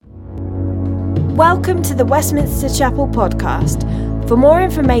Welcome to the Westminster Chapel podcast. For more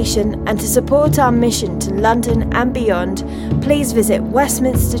information and to support our mission to London and beyond, please visit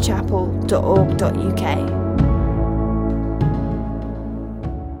westminsterchapel.org.uk.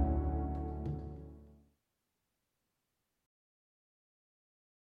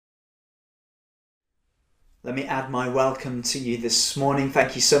 Let me add my welcome to you this morning.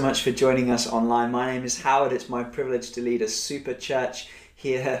 Thank you so much for joining us online. My name is Howard. It's my privilege to lead a super church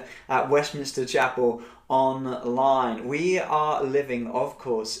here at Westminster Chapel online. We are living, of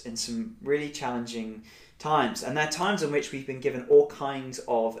course, in some really challenging times, and they're times in which we've been given all kinds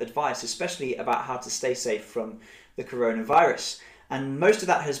of advice, especially about how to stay safe from the coronavirus. And most of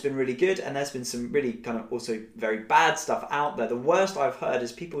that has been really good, and there's been some really kind of also very bad stuff out there. The worst I've heard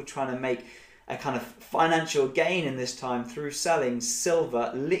is people trying to make a kind of financial gain in this time through selling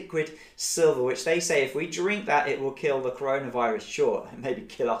silver, liquid silver, which they say if we drink that, it will kill the coronavirus. Sure, and maybe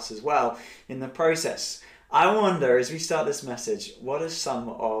kill us as well in the process. I wonder, as we start this message, what are some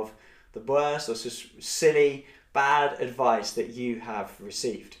of the worst or just silly, bad advice that you have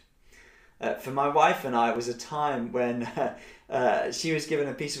received? For my wife and I, it was a time when she was given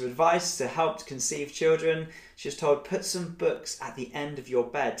a piece of advice to help conceive children. She was told, put some books at the end of your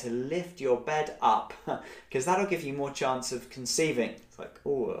bed to lift your bed up, because that'll give you more chance of conceiving. It's like,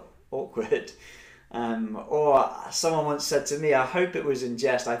 oh, awkward. Or someone once said to me, I hope it was in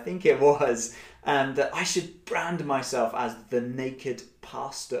jest, I think it was, that I should brand myself as the naked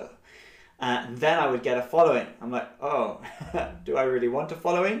pastor. And then I would get a following. I'm like, oh, do I really want a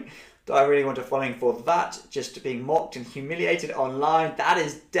following? Do I really want a following for that? Just being mocked and humiliated online? That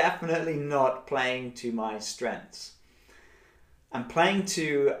is definitely not playing to my strengths. And playing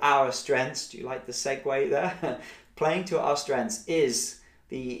to our strengths, do you like the segue there? Playing to our strengths is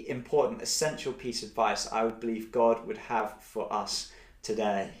the important, essential piece of advice I would believe God would have for us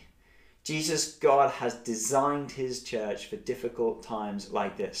today. Jesus, God, has designed his church for difficult times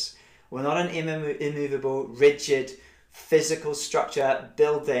like this. We're not an immovable, rigid, physical structure,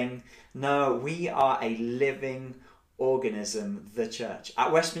 building. No, we are a living organism, the church.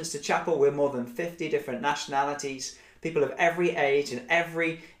 At Westminster Chapel, we're more than 50 different nationalities, people of every age and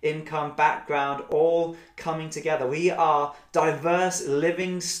every income, background, all coming together. We are diverse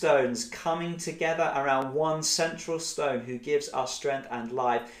living stones coming together around one central stone who gives us strength and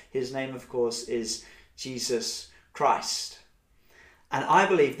life. His name, of course, is Jesus Christ. And I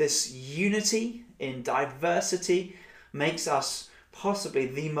believe this unity in diversity makes us possibly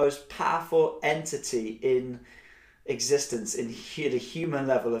the most powerful entity in existence in the human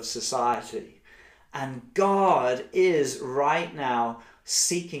level of society. And God is right now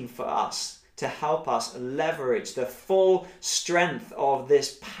seeking for us to help us leverage the full strength of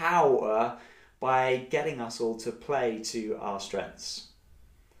this power by getting us all to play to our strengths.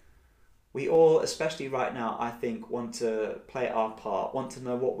 We all, especially right now, I think, want to play our part, want to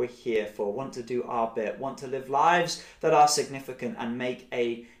know what we're here for, want to do our bit, want to live lives that are significant and make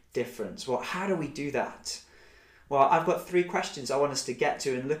a difference. Well, how do we do that? Well, I've got 3 questions I want us to get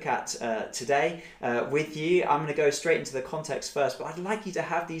to and look at today with you. I'm going to go straight into the context first, but I'd like you to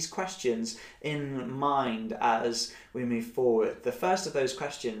have these questions in mind as we move forward. The first of those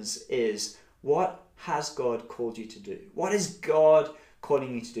questions is, what has God called you to do? What is God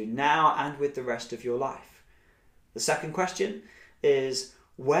calling you to do now and with the rest of your life? The second question is,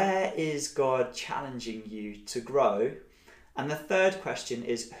 where is God challenging you to grow? And the third question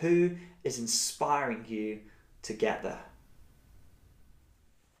is, who is inspiring you to get there?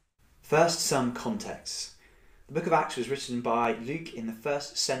 First, some context. The book of Acts was written by Luke in the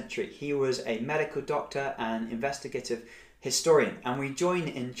 1st century. He was a medical doctor and investigative historian. And we join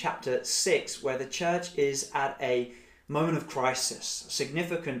in chapter 6, where the church is at a moment of crisis, a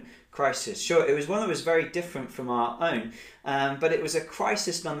significant crisis. Sure, it was one that was very different from our own, but it was a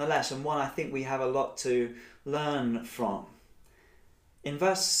crisis nonetheless, and one I think we have a lot to learn from. In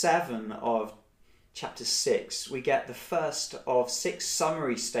verse 7 of chapter 6, we get the first of 6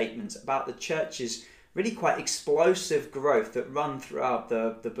 summary statements about the church's really quite explosive growth that run throughout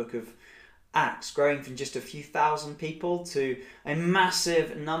the book of Acts, growing from just a few thousand people to a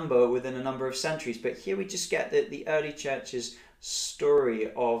massive number within a number of centuries. But here we just get the early church's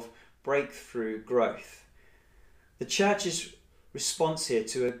story of breakthrough growth. The church's response here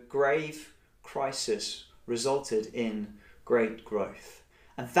to a grave crisis resulted in great growth.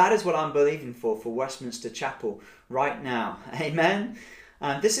 And that is what I'm believing for Westminster Chapel right now. Amen?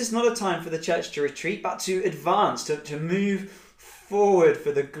 This is not a time for the church to retreat, but to advance, to move forward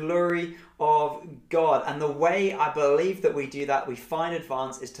for the glory of God. And the way I believe that we do that, we find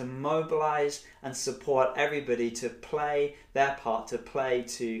advance, is to mobilize and support everybody to play their part, to play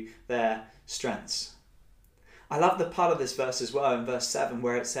to their strengths. I love the part of this verse as well in verse 7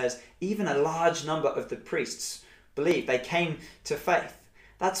 where it says, even a large number of the priests believed. They came to faith.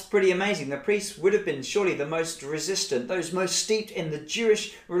 That's pretty amazing. The priests would have been surely the most resistant, those most steeped in the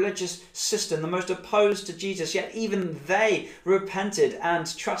Jewish religious system, the most opposed to Jesus, yet even they repented and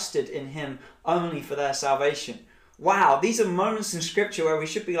trusted in him only for their salvation. Wow, these are moments in Scripture where we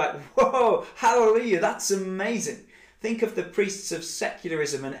should be like, whoa, hallelujah, that's amazing. Think of the priests of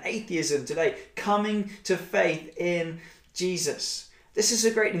secularism and atheism today coming to faith in Jesus. This is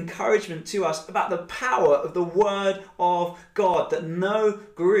a great encouragement to us about the power of the Word of God, that no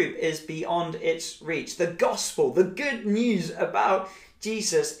group is beyond its reach. The gospel, the good news about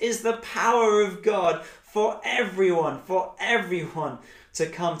Jesus, is the power of God for everyone to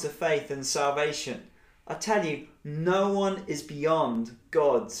come to faith and salvation. I tell you, no one is beyond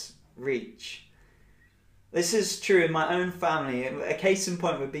God's reach. This is true in my own family. A case in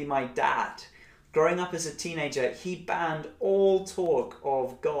point would be my dad. Growing up as a teenager, he banned all talk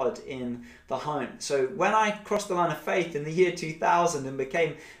of God in the home. So when I crossed the line of faith in the year 2000 and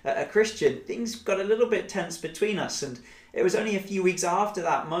became a Christian, things got a little bit tense between us. And it was only a few weeks after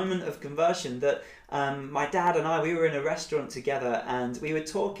that moment of conversion that my dad and I, we were in a restaurant together and we were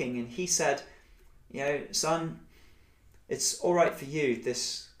talking, and he said, son, it's all right for you,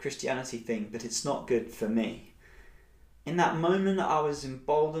 this Christianity thing, but it's not good for me. In that moment, I was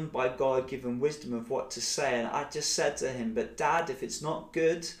emboldened by God, given wisdom of what to say. And I just said to him, but Dad, if it's not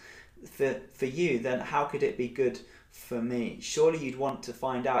good for you, then how could it be good for me? Surely you'd want to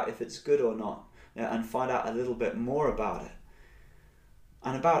find out if it's good or not, and find out a little bit more about it.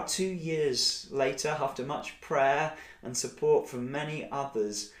 And about 2 years later, after much prayer and support from many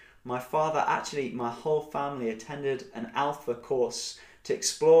others, my father, actually my whole family, attended an Alpha course to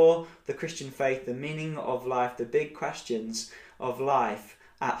explore the Christian faith, the meaning of life, the big questions of life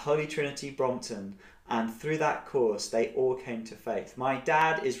at Holy Trinity Brompton. And through that course, they all came to faith. My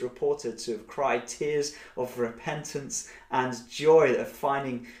dad is reported to have cried tears of repentance and joy of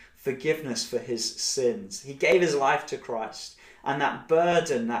finding forgiveness for his sins. He gave his life to Christ, and that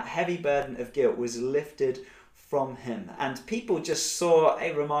burden, that heavy burden of guilt, was lifted from him. And people just saw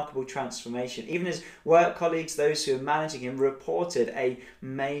a remarkable transformation. Even his work colleagues, those who were managing him, reported a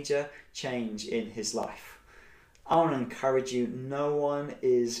major change in his life. I want to encourage you, no one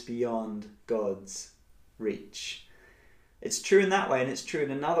is beyond God's reach. It's true in that way, and it's true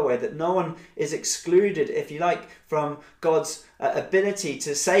in another way, that no one is excluded, if you like, from God's ability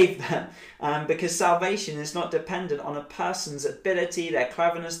to save them, because salvation is not dependent on a person's ability, their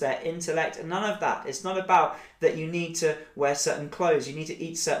cleverness, their intellect, and none of that. It's not about that you need to wear certain clothes, you need to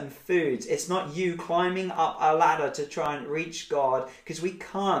eat certain foods. It's not you climbing up a ladder to try and reach God, because we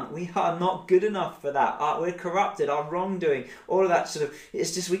can't. We are not good enough for that. We're corrupted, our wrongdoing, all of that sort of,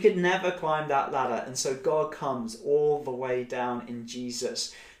 it's just we could never climb that ladder. And so God comes all the way down in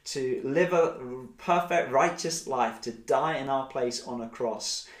Jesus to live a perfect, righteous life, to die in our place on a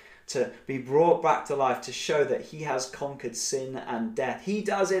cross, to be brought back to life, to show that he has conquered sin and death. He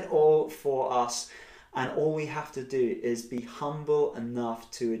does it all for us, and all we have to do is be humble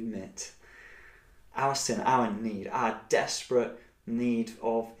enough to admit our sin, our need, our desperate need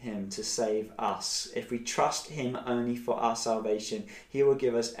of him to save us. If we trust him only for our salvation, he will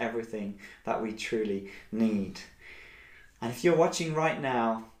give us everything that we truly need. And if you're watching right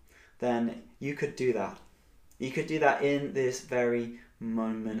now, then you could do that. You could do that in this very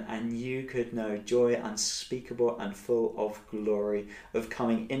moment, and you could know joy unspeakable and full of glory of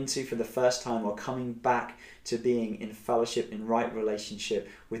coming into, for the first time, or coming back to being in fellowship, in right relationship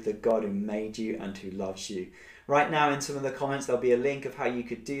with the God who made you and who loves you. Right now in some of the comments there'll be a link of how you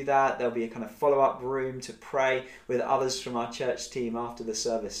could do that. There'll be a kind of follow-up room to pray with others from our church team after the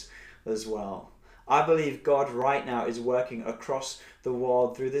service as well. I believe God right now is working across the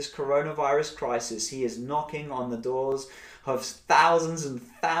world through this coronavirus crisis. He is knocking on the doors of thousands and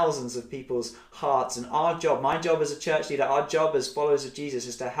thousands of people's hearts. And our job, my job as a church leader, our job as followers of Jesus,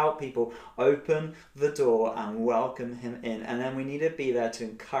 is to help people open the door and welcome him in. And then we need to be there to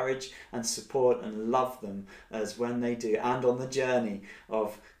encourage and support and love them as when they do, and on the journey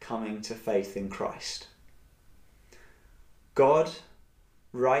of coming to faith in Christ. God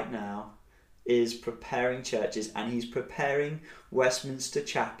right now is preparing churches, and he's preparing Westminster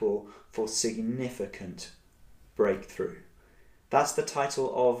Chapel for significant breakthrough. That's the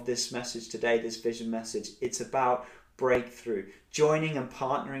title of this message today, this vision message. It's about breakthrough, joining and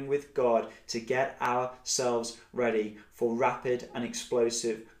partnering with God to get ourselves ready for rapid and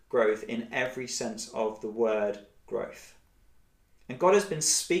explosive growth in every sense of the word growth. And God has been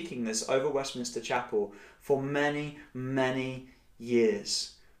speaking this over Westminster Chapel for many, many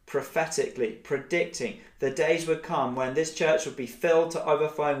years, prophetically predicting the days would come when this church would be filled to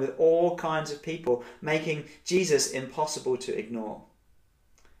overflowing with all kinds of people, making Jesus impossible to ignore.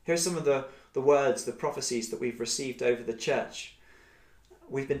 Here are some of the words, the prophecies that we've received over the church.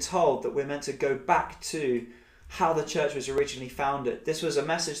 We've been told that we're meant to go back to how the church was originally founded. This was a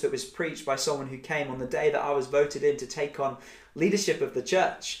message that was preached by someone who came on the day that I was voted in to take on leadership of the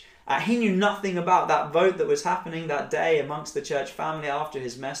church. He knew nothing about that vote that was happening that day amongst the church family after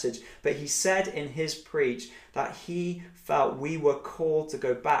his message, but he said in his preach that he felt we were called to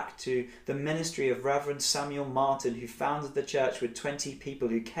go back to the ministry of Reverend Samuel Martin, who founded the church with 20 people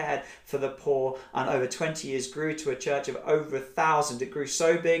who cared for the poor, and over 20 years grew to a church of over 1,000. It grew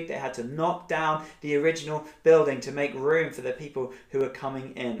so big they had to knock down the original building to make room for the people who were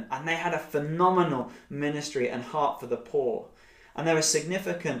coming in. And they had a phenomenal ministry and heart for the poor. And there were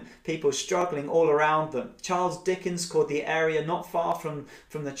significant people struggling all around them. Charles Dickens called the area not far from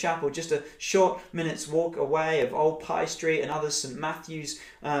the chapel, just a short minute's walk away, of Old Pye Street and other St Matthew's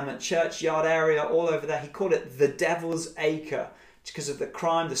churchyard area, all over there. He called it the Devil's Acre because of the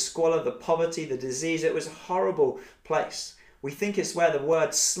crime, the squalor, the poverty, the disease. It was a horrible place. We think it's where the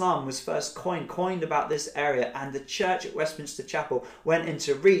word slum was first coined about this area, and the church at Westminster Chapel went in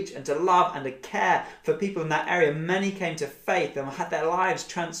to reach and to love and to care for people in that area. Many came to faith and had their lives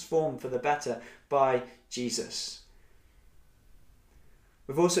transformed for the better by Jesus.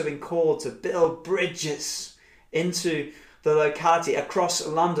 We've also been called to build bridges into the locality across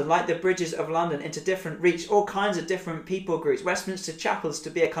London, like the bridges of London, into different reach, all kinds of different people groups. Westminster Chapel is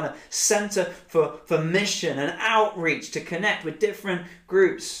to be a kind of centre for mission and outreach, to connect with different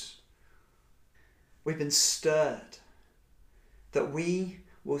groups. We've been stirred that we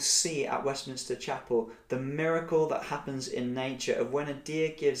will see at Westminster Chapel the miracle that happens in nature of when a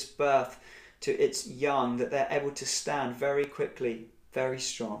deer gives birth to its young, that they're able to stand very quickly, very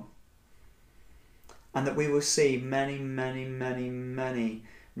strong. And that we will see many, many, many, many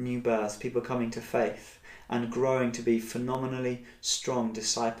new births, people coming to faith and growing to be phenomenally strong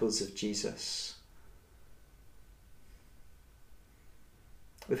disciples of Jesus.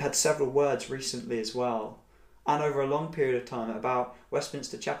 We've had several words recently as well, and over a long period of time, about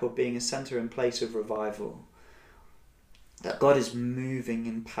Westminster Chapel being a centre and place of revival. That God is moving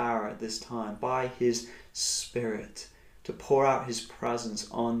in power at this time by His Spirit to pour out His presence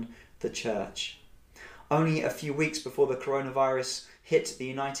on the church. Only a few weeks before the coronavirus hit the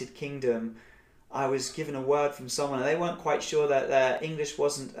United Kingdom, I was given a word from someone, and they weren't quite sure that their English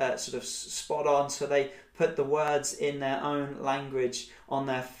wasn't sort of spot on, so they put the words in their own language on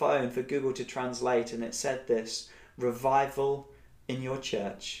their phone for Google to translate, and it said this: revival in your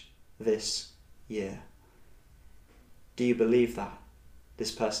church this year. Do you believe that?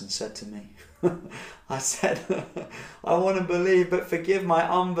 This person said to me. I said, I want to believe, but forgive my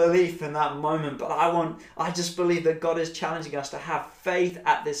unbelief in that moment. But I just believe that God is challenging us to have faith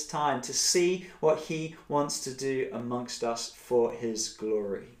at this time, to see what He wants to do amongst us for His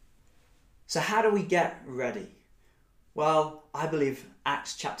glory. So how do we get ready? Well, I believe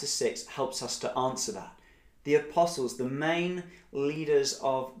Acts chapter 6 helps us to answer that. The apostles, the main leaders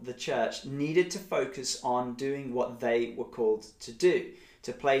of the church, needed to focus on doing what they were called to do,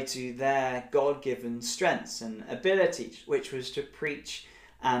 to play to their God-given strengths and abilities, which was to preach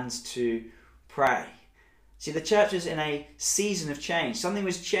and to pray. See, the church was in a season of change. Something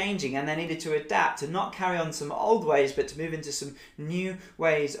was changing, and they needed to adapt, to not carry on some old ways, but to move into some new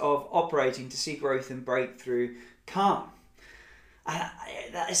ways of operating to see growth and breakthrough come.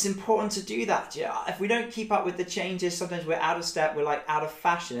 It's important to do that. Yeah? If we don't keep up with the changes, sometimes we're out of step, we're like out of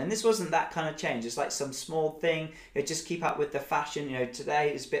fashion. And this wasn't that kind of change. It's like some small thing. You just keep up with the fashion.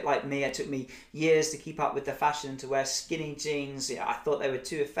 Today it's a bit like me. It took me years to keep up with the fashion, to wear skinny jeans. I thought they were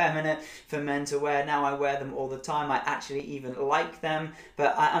too effeminate for men to wear. Now I wear them all the time. I actually even like them.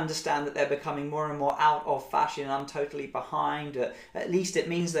 But I understand that they're becoming more and more out of fashion. I'm totally behind. At least it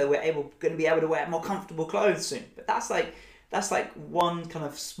means that we're going to be able to wear more comfortable clothes soon. But that's like one kind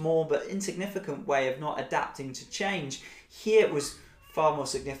of small but insignificant way of not adapting to change. Here it was far more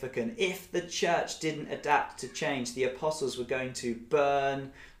significant. If the church didn't adapt to change, the apostles were going to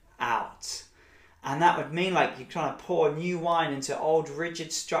burn out. And that would mean like you're trying to pour new wine into old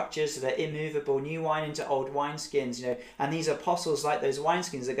rigid structures that are immovable, new wine into old wineskins, and these apostles, like those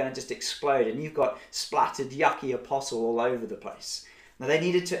wineskins, are going to just explode, and you've got splattered, yucky apostle all over the place. Now, they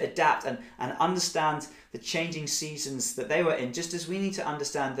needed to adapt and understand the changing seasons that they were in, just as we need to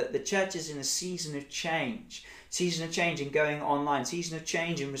understand that the church is in a season of change in going online, season of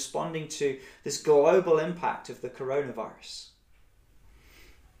change in responding to this global impact of the coronavirus.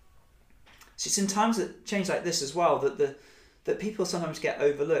 So it's in times that change like this as well that people sometimes get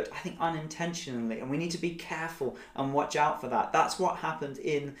overlooked, I think unintentionally, and we need to be careful and watch out for that. That's what happened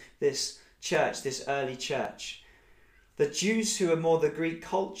in this church, this early church. The Jews who are more the Greek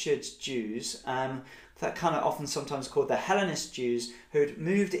cultured Jews, that kind of often sometimes called the Hellenist Jews, who'd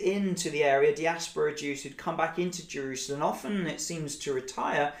moved into the area, diaspora Jews who'd come back into Jerusalem, often it seems to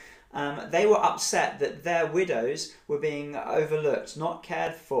retire, they were upset that their widows were being overlooked, not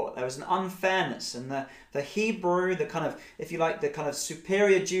cared for. There was an unfairness, and the Hebrew, the kind of, if you like, the kind of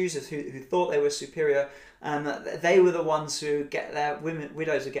superior Jews who thought they were superior, they were the ones who get their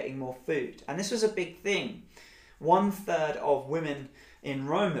widows are getting more food. And this was a big thing. 1/3 of women in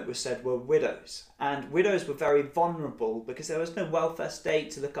Rome, it was said, were widows. And widows were very vulnerable because there was no welfare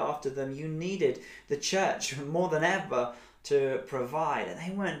state to look after them. You needed the church more than ever to provide, and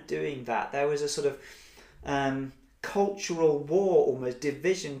they weren't doing that. There was a sort of cultural war, almost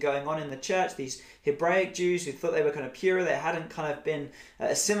division going on in the church. These Hebraic Jews who thought they were kind of pure, they hadn't kind of been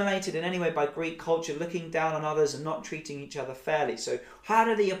assimilated in any way by Greek culture, looking down on others and not treating each other fairly. So how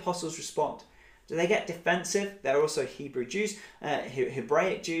do the apostles respond? Do they get defensive? They're also Hebrew Jews,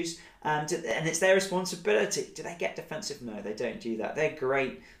 Hebraic Jews, and it's their responsibility. Do they get defensive? No, they don't do that. They're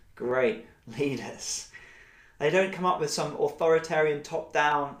great leaders. They don't come up with some authoritarian,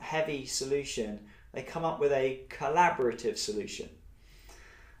 top-down, heavy solution. They come up with a collaborative solution.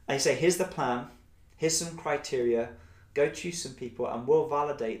 They say, here's the plan, here's some criteria, go choose some people and we'll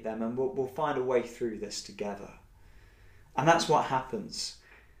validate them and we'll find a way through this together. And that's what happens.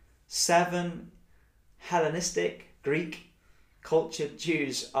 7 Hellenistic, Greek, cultured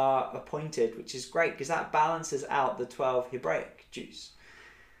Jews are appointed, which is great because that balances out the 12 Hebraic Jews.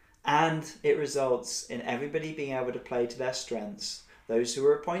 And it results in everybody being able to play to their strengths, those who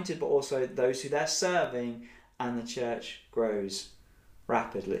are appointed, but also those who they're serving, and the church grows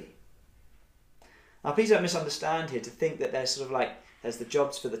rapidly. Now, please don't misunderstand here to think that there's sort of like, there's the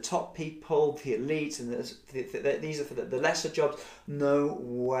jobs for the top people, the elites, and these are for the lesser jobs. No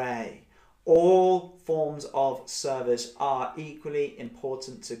way. All forms of service are equally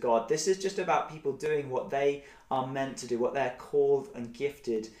important to God. This is just about people doing what they are meant to do, what they're called and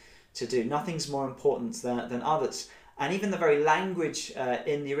gifted to do. Nothing's more important than others. And even the very language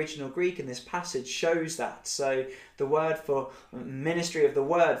in the original Greek in this passage shows that. So the word for ministry of the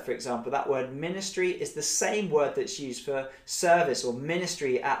word, for example, that word ministry is the same word that's used for service or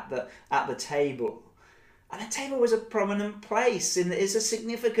ministry at the table. And the table was a prominent place, it's a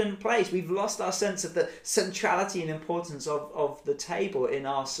significant place. We've lost our sense of the centrality and importance of the table in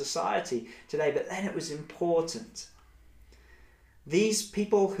our society today, but then it was important. These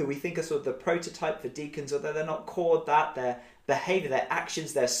people who we think are sort of the prototype for deacons, although they're not called that, their behaviour, their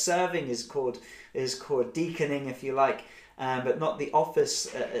actions, their serving is called deaconing, if you like, but not the office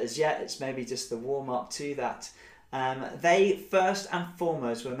as yet. It's maybe just the warm-up to that. They first and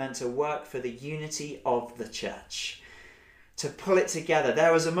foremost were meant to work for the unity of the church, to pull it together.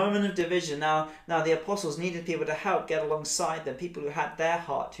 There was a moment of division. Now the apostles needed people to help get alongside them, people who had their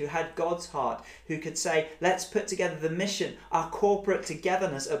heart, who had God's heart, who could say, let's put together the mission, our corporate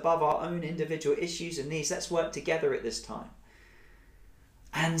togetherness above our own individual issues and needs. Let's work together at this time.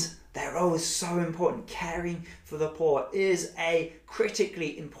 And their role is so important. Caring for the poor is a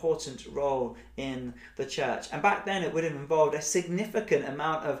critically important role in the church. And back then it would have involved a significant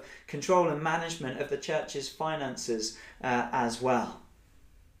amount of control and management of the church's finances as well.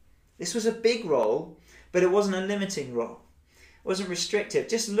 This was a big role, but it wasn't a limiting role. It wasn't restrictive.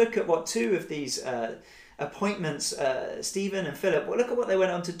 Just look at what 2 of these appointments, Stephen and Philip, look at what they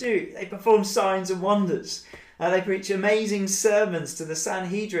went on to do. They performed signs and wonders. They preach amazing sermons to the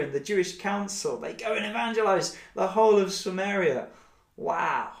Sanhedrin, the Jewish council. They go and evangelize the whole of Samaria.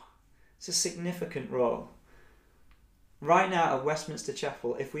 Wow, it's a significant role. Right now at Westminster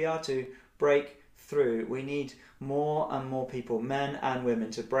Chapel, if we are to break through, we need more and more people, men and women,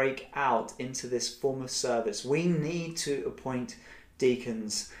 to break out into this form of service. We need to appoint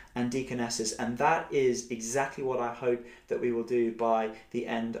deacons and deaconesses, and that is exactly what I hope that we will do by the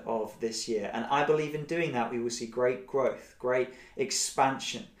end of this year. And I believe in doing that we will see great growth, great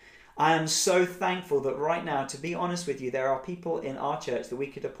expansion. I am so thankful that right now, to be honest with you, there are people in our church that we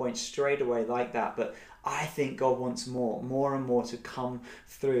could appoint straight away like that, but I think God wants more and more to come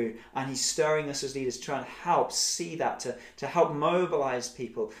through, and he's stirring us as leaders to try and help see that, to help mobilize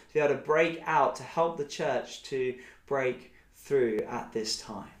people, to be able to break out, to help the church to break through at this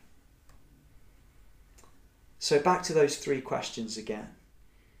time. So back to those 3 questions again,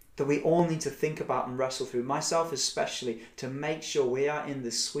 that we all need to think about and wrestle through, myself especially, to make sure we are in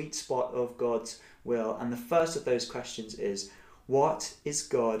the sweet spot of God's will. And the first of those questions is, what is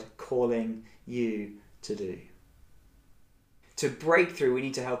God calling you to do? To break through, we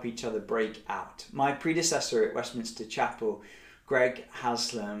need to help each other break out. My predecessor at Westminster Chapel, Greg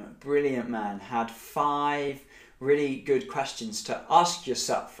Haslam, brilliant man, had 5 really good questions to ask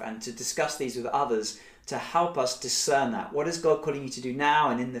yourself and to discuss these with others to help us discern that. What is God calling you to do now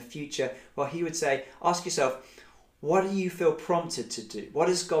and in the future? Well, he would say, ask yourself, what do you feel prompted to do? What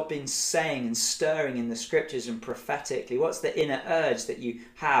has God been saying and stirring in the scriptures and prophetically? What's the inner urge that you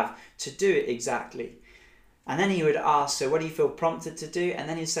have to do it exactly? And then he would ask, so what do you feel prompted to do? And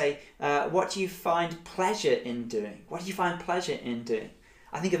then he'd say, what do you find pleasure in doing? What do you find pleasure in doing?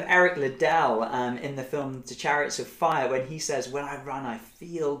 I think of Eric Liddell in the film The Chariots of Fire, when he says, when I run, I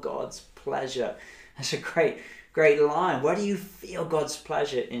feel God's pleasure. That's a great line. What do you feel God's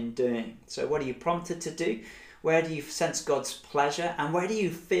pleasure in doing? So what are you prompted to do? Where do you sense God's pleasure? And where do you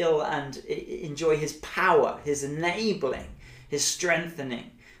feel and enjoy his power, his enabling, his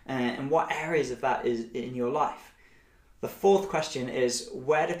strengthening? And what areas of that is in your life? The 4th question is,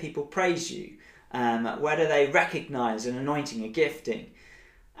 where do people praise you? Where do they recognize an anointing, a gifting?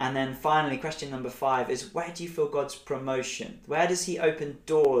 And then finally, question number 5 is, where do you feel God's promotion? Where does he open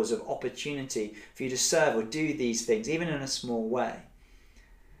doors of opportunity for you to serve or do these things, even in a small way?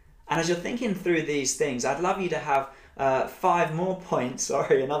 And as you're thinking through these things, I'd love you to have another 5 points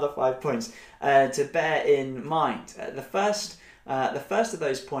to bear in mind. The first of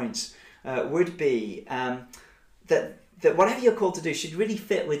those points would be that whatever you're called to do should really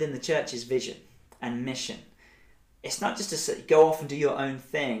fit within the church's vision and mission. It's not just to go off and do your own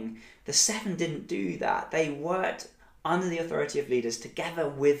thing. The 7 didn't do that. They worked under the authority of leaders together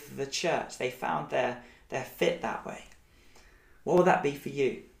with the church. They found their fit that way. What will that be for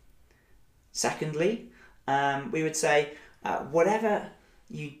you? Secondly, we would say whatever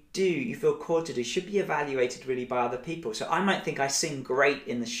you do, you feel called to do, should be evaluated really by other people. So I might think I sing great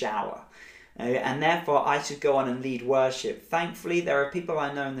in the shower, and therefore I should go on and lead worship. Thankfully, there are people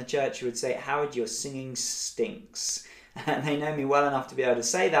I know in the church who would say, Howard, your singing stinks. And they know me well enough to be able to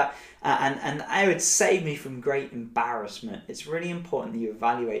say that, and it would save me from great embarrassment. It's really important that you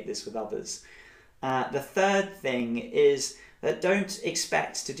evaluate this with others. The 3rd thing is that don't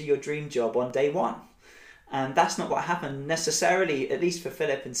expect to do your dream job on day 1. And that's not what happened necessarily, at least for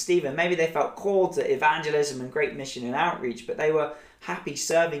Philip and Stephen. Maybe they felt called to evangelism and great mission and outreach, but they were happy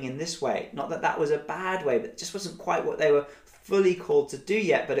serving in this way. Not that that was a bad way, but it just wasn't quite what they were fully called to do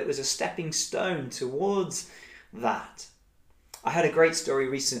yet, but it was a stepping stone towards that. I heard a great story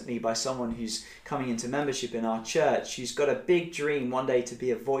recently by someone who's coming into membership in our church, who's got a big dream one day to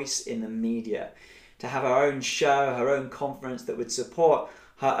be a voice in the media, to have her own show, her own conference that would support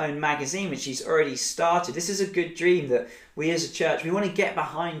her own magazine, which she's already started. This is a good dream that we as a church, we want to get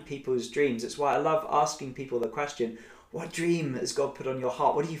behind people's dreams. That's why I love asking people the question, what dream has God put on your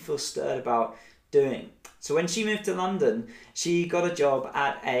heart? What do you feel stirred about doing? So when she moved to London, she got a job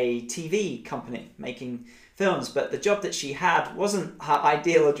at a TV company making films, but the job that she had wasn't her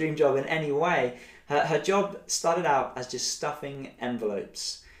ideal or dream job in any way. Her job started out as just stuffing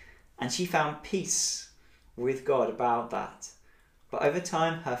envelopes, and she found peace with God about that. But over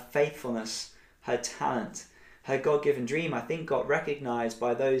time, her faithfulness, her talent, her God-given dream, I think, got recognized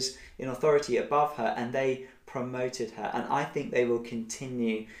by those in authority above her, and they promoted her. And I think they will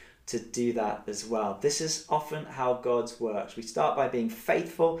continue to do that as well. This is often how God works. We start by being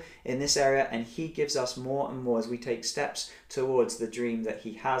faithful in this area, and he gives us more and more as we take steps towards the dream that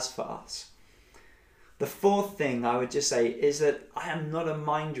he has for us. The 4th thing I would just say is that I am not a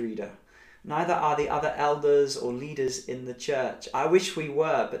mind reader. Neither are the other elders or leaders in the church. I wish we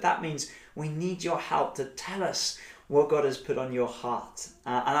were, but that means we need your help to tell us what God has put on your heart.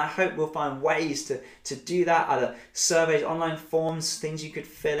 And I hope we'll find ways to do that, either surveys, online forms, things you could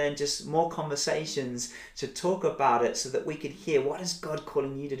fill in, just more conversations to talk about it so that we could hear, what is God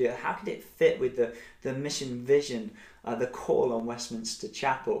calling you to do? How could it fit with the mission vision, the call on Westminster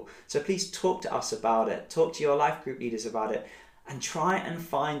Chapel? So please talk to us about it. Talk to your life group leaders about it. And try and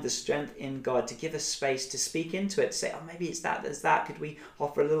find the strength in God to give us space to speak into it. Say, oh, maybe it's that, there's that. Could we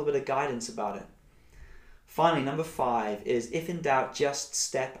offer a little bit of guidance about it? Finally, number 5 is, if in doubt, just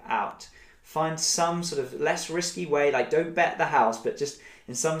step out. Find some sort of less risky way, like don't bet the house, but just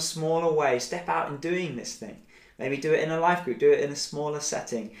in some smaller way, step out in doing this thing. Maybe do it in a life group, do it in a smaller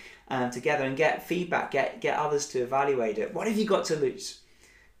setting together, and get feedback, get others to evaluate it. What have you got to lose?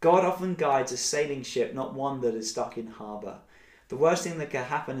 God often guides a sailing ship, not one that is stuck in harbour. the worst thing that can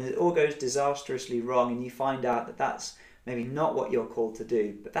happen is it all goes disastrously wrong and you find out that that's maybe not what you're called to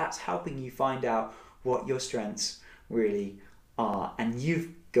do, but that's helping you find out what your strengths really are, and you've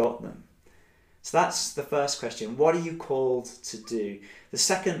got them. So that's the first question. What are you called to do? The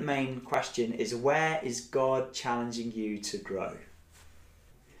second main question is, where is God challenging you to grow?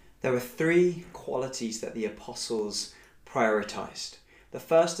 There were 3 qualities that the apostles prioritized. The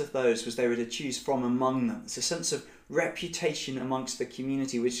first of those was they were to choose from among them. It's a sense of reputation amongst the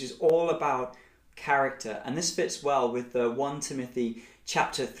community, which is all about character. And this fits well with the 1 Timothy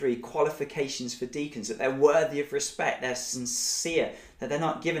chapter 3 qualifications for deacons, that they're worthy of respect, they're sincere, that they're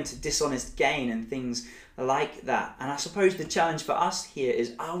not given to dishonest gain and things like that. And I suppose the challenge for us here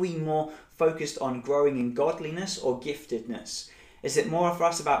is, are we more focused on growing in godliness or giftedness? Is it more for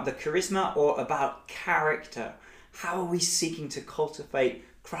us about the charisma or about character? How are we seeking to cultivate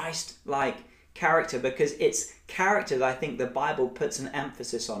Christ-like character? Because it's character that I think the Bible puts an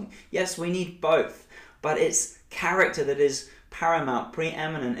emphasis on. Yes, we need both, but it's character that is paramount,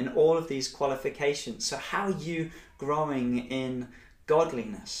 preeminent in all of these qualifications. So how are you growing in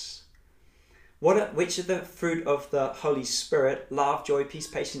godliness? Which of the fruit of the Holy Spirit, love, joy, peace,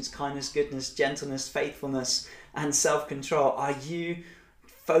 patience, kindness, goodness, gentleness, faithfulness, and self-control, are you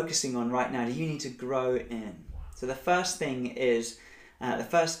focusing on right now? Do you need to grow in? So the first thing is, the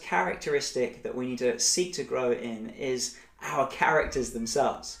first characteristic that we need to seek to grow in is our characters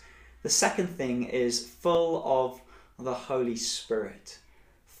themselves. The second thing is full of the Holy Spirit.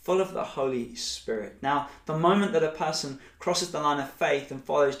 Full of the Holy Spirit. Now, the moment that a person crosses the line of faith and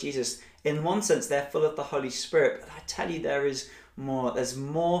follows Jesus, in one sense they're full of the Holy Spirit, but I tell you there is more. There's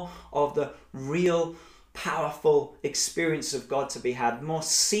more of the real powerful experience of God to be had, more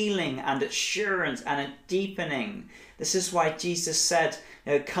sealing and assurance and a deepening. This is why Jesus said,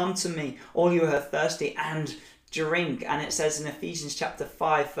 come to me, all you who are thirsty, and drink. And it says in Ephesians chapter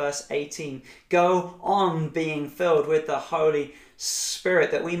 5 verse 18, go on being filled with the Holy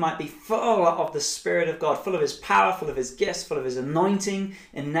Spirit, that we might be full of the Spirit of God, full of his power, full of his gifts, full of his anointing,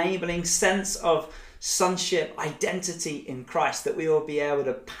 enabling sense of sonship, identity in Christ, that we will be able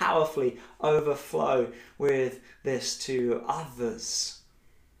to powerfully overflow with this to others.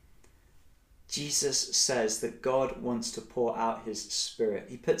 Jesus says that God wants to pour out his Spirit.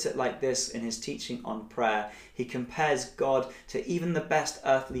 He puts it like this in his teaching on prayer. He compares God to even the best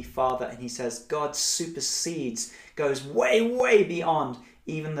earthly father, and he says God supersedes, goes way, way beyond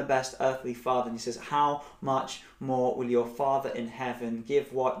even the best earthly father. And he says, how much more will your Father in heaven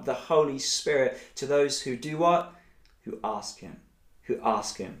give what? The Holy Spirit to those who do what? Who ask him. Who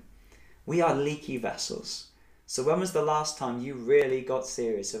ask him. We are leaky vessels. So when was the last time you really got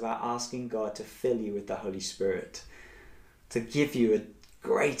serious about asking God to fill you with the Holy Spirit? To give you a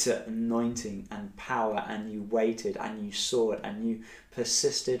greater anointing and power, and you waited and you sought and you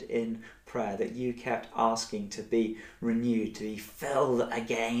persisted in prayer, that you kept asking to be renewed, to be filled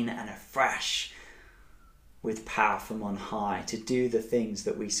again and afresh with power from on high, to do the things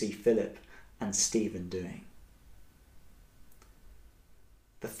that we see Philip and Stephen doing.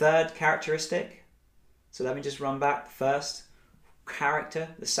 The third characteristic, so let me just run back. The first, character.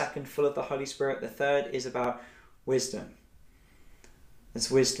 The second, full of the Holy Spirit. The third is about wisdom. It's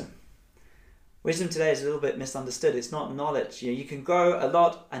wisdom. Wisdom today is a little bit misunderstood. It's not knowledge. You can grow a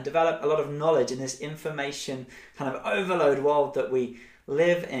lot and develop a lot of knowledge in this information kind of overload world that we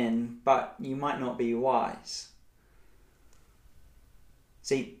live in, but you might not be wise.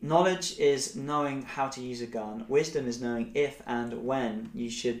 See, knowledge is knowing how to use a gun. Wisdom is knowing if and when you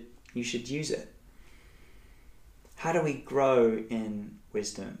should use it. How do we grow in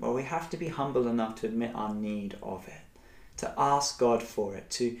wisdom? Well, we have to be humble enough to admit our need of it, to ask God for it,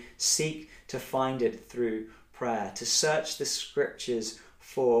 to seek to find it through prayer, to search the scriptures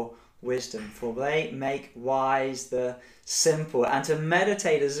for wisdom, for they make wise the simple, and to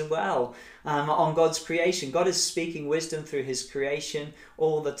meditate as well on God's creation. God is speaking wisdom through his creation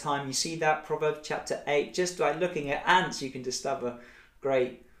all the time. You see that Proverbs chapter 8, just by looking at ants you can discover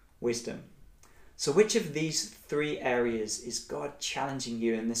great wisdom. So which of these 3 areas is God challenging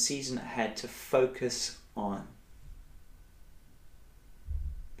you in the season ahead to focus on?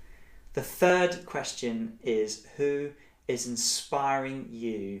 The third question is, who is inspiring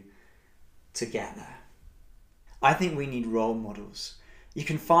you to get there? I think we need role models. You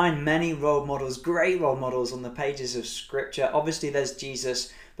can find many role models, great role models on the pages of Scripture. Obviously there's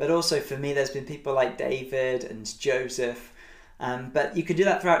Jesus, but also for me there's been people like David and Joseph. But you can do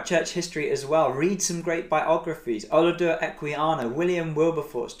that throughout church history as well. Read some great biographies. Olaudah Equiano, William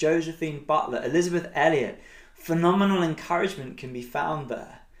Wilberforce, Josephine Butler, Elizabeth Elliot. Phenomenal encouragement can be found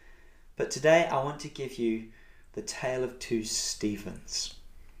there. But today I want to give you the tale of two Stephens.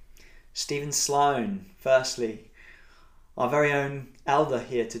 Stephen Sloan, firstly, our very own elder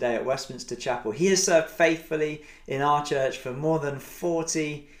here today at Westminster Chapel. He has served faithfully in our church for more than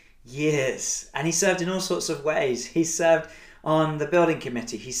 40 years, and he served in all sorts of ways. He served on the building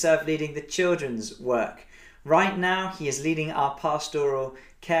committee. He served leading the children's work. Right now, he is leading our pastoral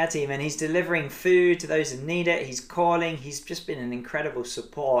care team, and he's delivering food to those who need it. He's calling. He's just been an incredible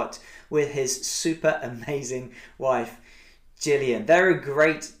support with his super amazing wife, Gillian. They're a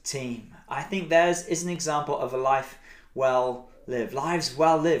great team. I think theirs is an example of a life well lived. Lives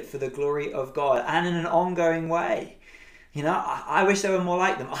well lived for the glory of God and in an ongoing way. You know, I wish there were more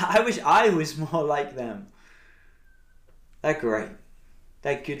like them. I wish I was more like them. They're great.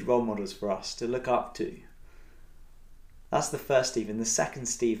 They're good role models for us to look up to. That's the first Stephen. The second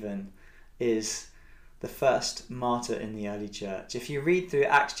Stephen is the first martyr in the early church. If you read through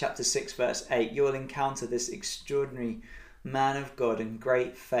Acts chapter 6 verse 8, you'll encounter this extraordinary man of God and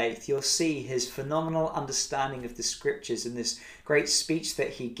great faith. You'll see his phenomenal understanding of the scriptures and this great speech that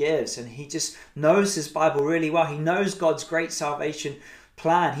he gives. And he just knows his Bible really well. He knows God's great salvation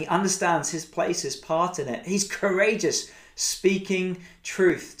plan. He understands his place, his part in it. He's courageous, speaking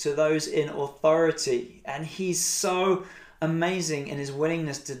truth to those in authority. And he's so amazing in his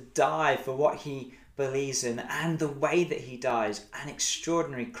willingness to die for what he believes in and the way that he dies, an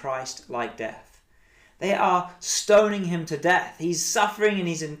extraordinary Christ-like death. They are stoning him to death. He's suffering and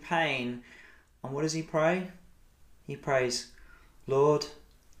he's in pain. And what does he pray? He prays, Lord,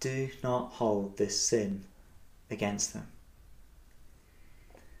 do not hold this sin against them.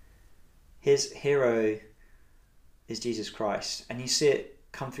 His hero is Jesus Christ. And you see it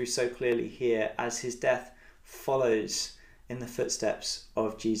come through so clearly here as his death follows in the footsteps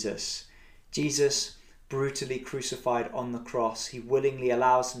of Jesus. Jesus, brutally crucified on the cross, he willingly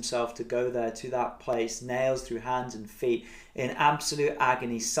allows himself to go there to that place, nails through hands and feet, in absolute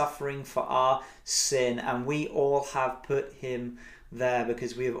agony, suffering for our sin. And we all have put him there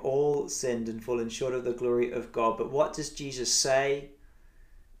because we have all sinned and fallen short of the glory of God. But what does Jesus say?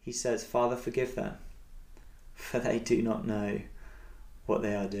 He says, Father, forgive them, for they do not know what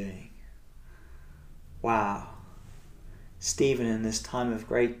they are doing. Wow. Stephen, in this time of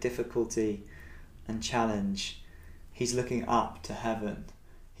great difficulty and challenge, he's looking up to heaven.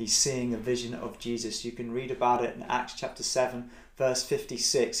 He's seeing a vision of Jesus. You can read about it in Acts chapter 7 verse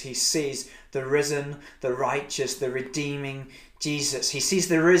 56. He sees the risen, the righteous, the redeeming Jesus. He sees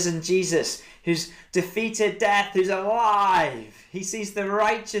the risen Jesus who's defeated death, who's alive. He sees the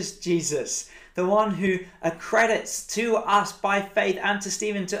righteous Jesus, the one who accredits to us by faith and to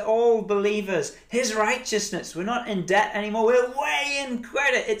Stephen, to all believers, his righteousness. We're not in debt anymore. We're way in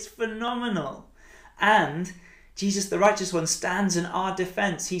credit. It's phenomenal. And Jesus, the righteous one, stands in our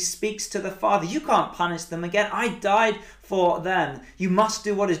defense. He speaks to the Father. You can't punish them again. I died for them. You must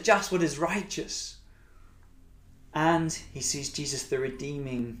do what is just, what is righteous. And he sees Jesus, the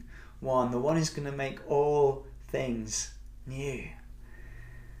redeeming one, the one who's going to make all things new.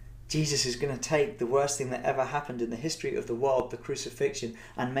 Jesus is going to take the worst thing that ever happened in the history of the world, the crucifixion,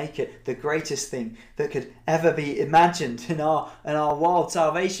 and make it the greatest thing that could ever be imagined in our world,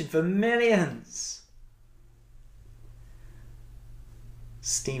 salvation for millions.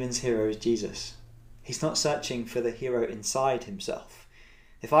 Stephen's hero is Jesus. He's not searching for the hero inside himself.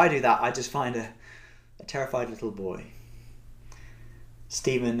 If I do that, I just find a terrified little boy.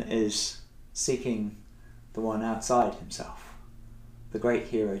 Stephen is seeking the one outside himself, the great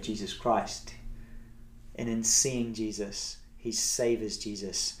hero, Jesus Christ. And in seeing Jesus, he savours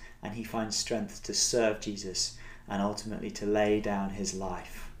Jesus, and he finds strength to serve Jesus and ultimately to lay down his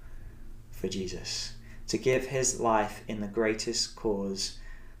life for Jesus, to give his life in the greatest cause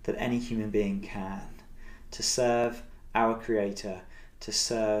that any human being can, to serve our Creator, to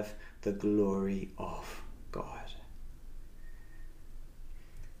serve the glory of God.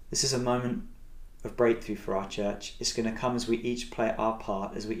 This is a moment of breakthrough for our church. It's going to come as we each play our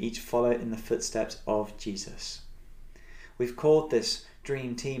part, as we each follow in the footsteps of Jesus. We've called this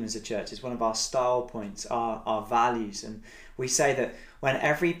Dream Team as a church. It's one of our style points, our values. And we say that when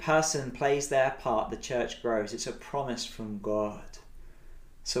every person plays their part, the church grows. It's a promise from God.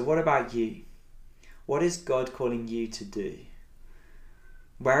 So what about you? What is God calling you to do?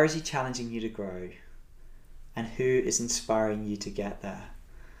 Where is he challenging you to grow? And who is inspiring you to get there?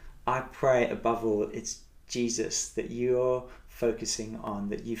 I pray above all it's Jesus that you're focusing on,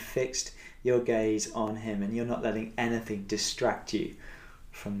 that you fixed your gaze on him and you're not letting anything distract you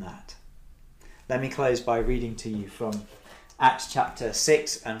from that. Let me close by reading to you from Acts chapter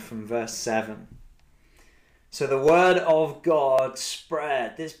 6 and from verse 7. So the word of God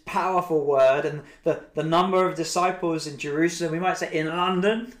spread, this powerful word, and the number of disciples in Jerusalem, we might say in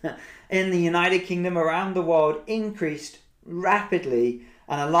London, in the United Kingdom, around the world, increased rapidly,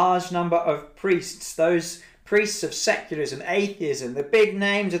 and a large number of priests, those priests of secularism, atheism, the big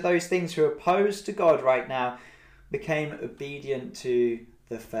names of those things who are opposed to God right now, became obedient to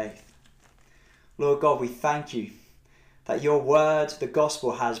the faith. Lord God, we thank you that your word, the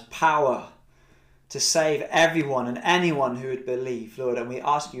gospel, has power to save everyone and anyone who would believe, Lord. And we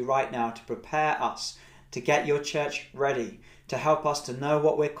ask you right now to prepare us to get your church ready, to help us to know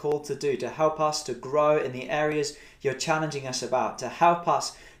what we're called to do, to help us to grow in the areas you're challenging us about, to help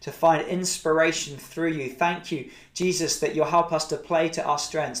us to find inspiration through you. Thank you, Jesus, that you'll help us to play to our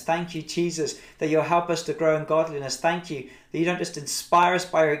strengths. Thank you, Jesus, that you'll help us to grow in godliness. Thank you that you don't just inspire us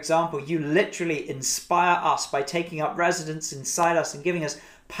by your example, you literally inspire us by taking up residence inside us and giving us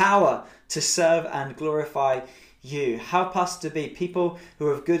power to serve and glorify you. Help us to be people who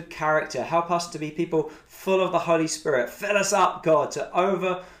have good character. Help us to be people full of the Holy Spirit. Fill us up, God, to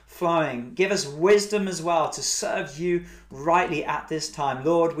overflowing. Give us wisdom as well to serve you rightly at this time.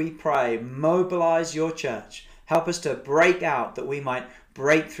 Lord, we pray, mobilize your church. Help us to break out that we might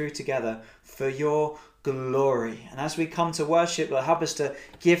break through together for your glory. And as we come to worship, Lord, help us to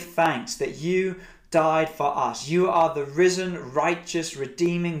give thanks that you died for us. You are the risen, righteous,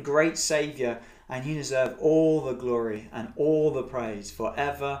 redeeming, great Saviour, and you deserve all the glory and all the praise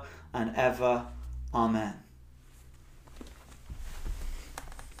forever and ever. Amen.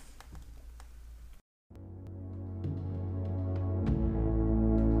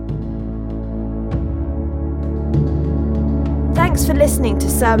 Thanks for listening to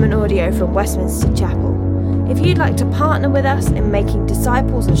sermon audio from Westminster Chapel. If you'd like to partner with us in making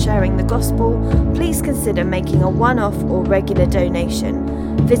disciples and sharing the gospel, please consider making a one-off or regular donation.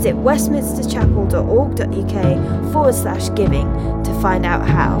 Visit westminsterchapel.org.uk/giving to find out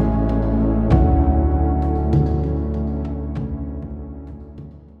how.